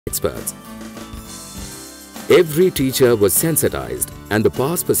experts. Every teacher was sensitized and the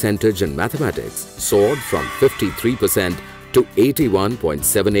pass percentage in mathematics soared from 53% to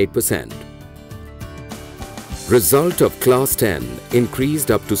 81.78%. Result of Class 10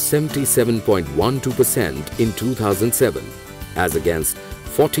 increased up to 77.12% in 2007 as against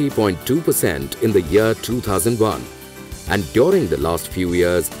 40.2% in the year 2001. And during the last few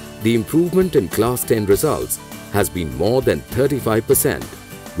years, the improvement in Class 10 results has been more than 35%,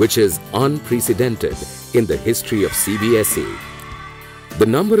 which is unprecedented in the history of CBSE. The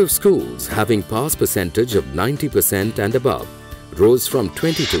number of schools having pass percentage of 90% and above rose from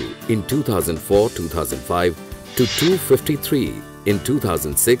 22 in 2004-2005 to 253 in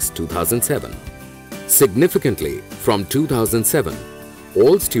 2006-2007. Significantly, from 2007,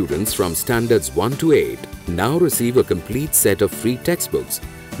 all students from standards 1 to 8 now receive a complete set of free textbooks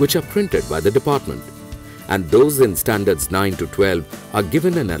which are printed by the department, and those in standards 9 to 12 are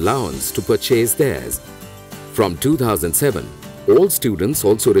given an allowance to purchase theirs. From 2007, all students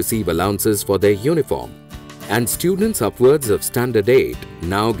also receive allowances for their uniform, and students upwards of standard 8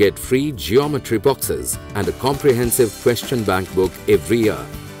 now get free geometry boxes and a comprehensive question bank book every year.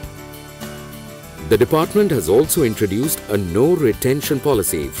 The department has also introduced a no retention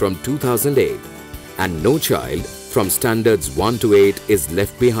policy from 2008, and no child from standards 1 to 8 is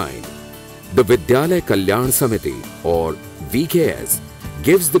left behind. The Vidyalaya Kalyan Samiti or VKS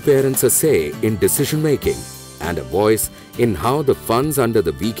gives the parents a say in decision making and a voice in how the funds under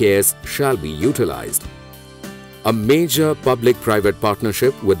the VKS shall be utilized. A major public-private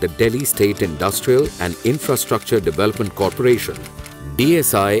partnership with the Delhi State Industrial and Infrastructure Development Corporation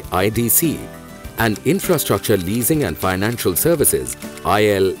 (DSI IDC) and Infrastructure Leasing and Financial Services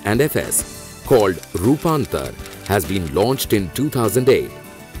 (IL&FS) called Rupantar has been launched in 2008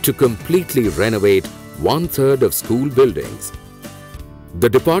 to completely renovate 1/3 of school buildings. The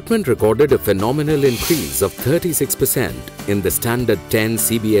department recorded a phenomenal increase of 36% in the Standard 10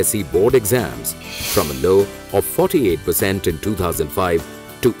 CBSE board exams from a low of 48% in 2005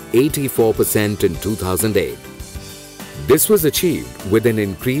 to 84% in 2008. This was achieved with an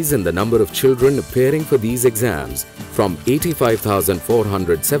increase in the number of children appearing for these exams from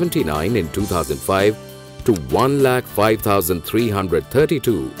 85,479 in 2005 to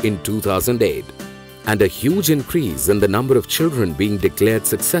 1,05,332 in 2008, and a huge increase in the number of children being declared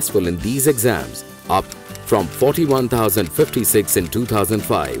successful in these exams, up from 41,056 in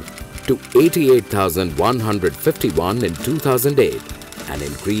 2005 to 88,151 in 2008, an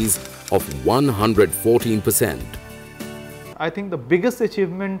increase of 114%. I think the biggest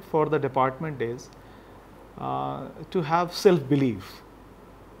achievement for the department is to have self-belief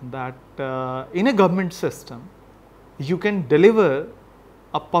that in a government system, you can deliver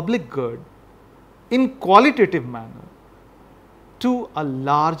a public good in qualitative manner to a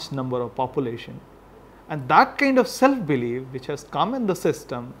large number of population, and that kind of self-belief which has come in the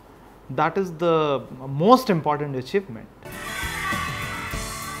system, that is the most important achievement.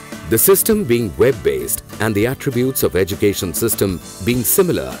 The system being web-based and the attributes of education system being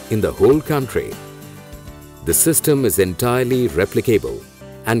similar in the whole country, the system is entirely replicable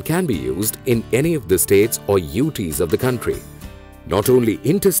and can be used in any of the states or UTs of the country. Not only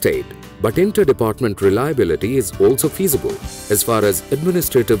interstate, but inter-department reliability is also feasible as far as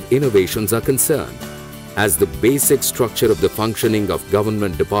administrative innovations are concerned, as the basic structure of the functioning of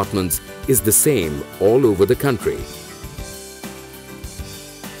government departments is the same all over the country.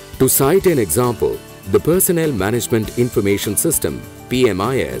 To cite an example, the Personnel Management Information System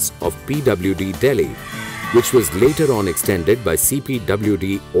 (PMIS) of PWD Delhi, which was later on extended by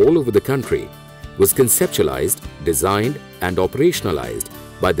CPWD all over the country, was conceptualized, designed and operationalized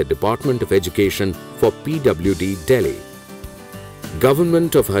by the Department of Education for PWD Delhi.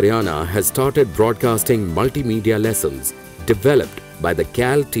 Government of Haryana has started broadcasting multimedia lessons developed by the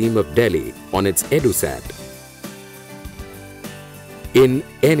CAL team of Delhi on its EduSat. In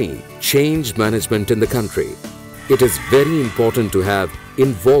any change management in the country, it is very important to have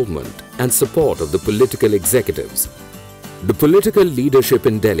involvement and support of the political executives. The political leadership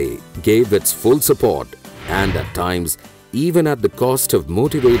in Delhi gave its full support, and at times, even at the cost of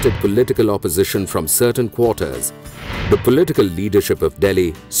motivated political opposition from certain quarters, the political leadership of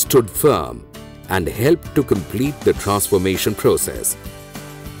Delhi stood firm and helped to complete the transformation process.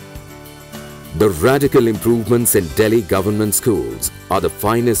 The radical improvements in Delhi government schools are the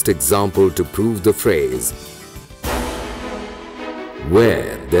finest example to prove the phrase,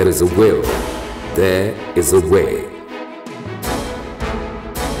 "Where there is a will, there is a way."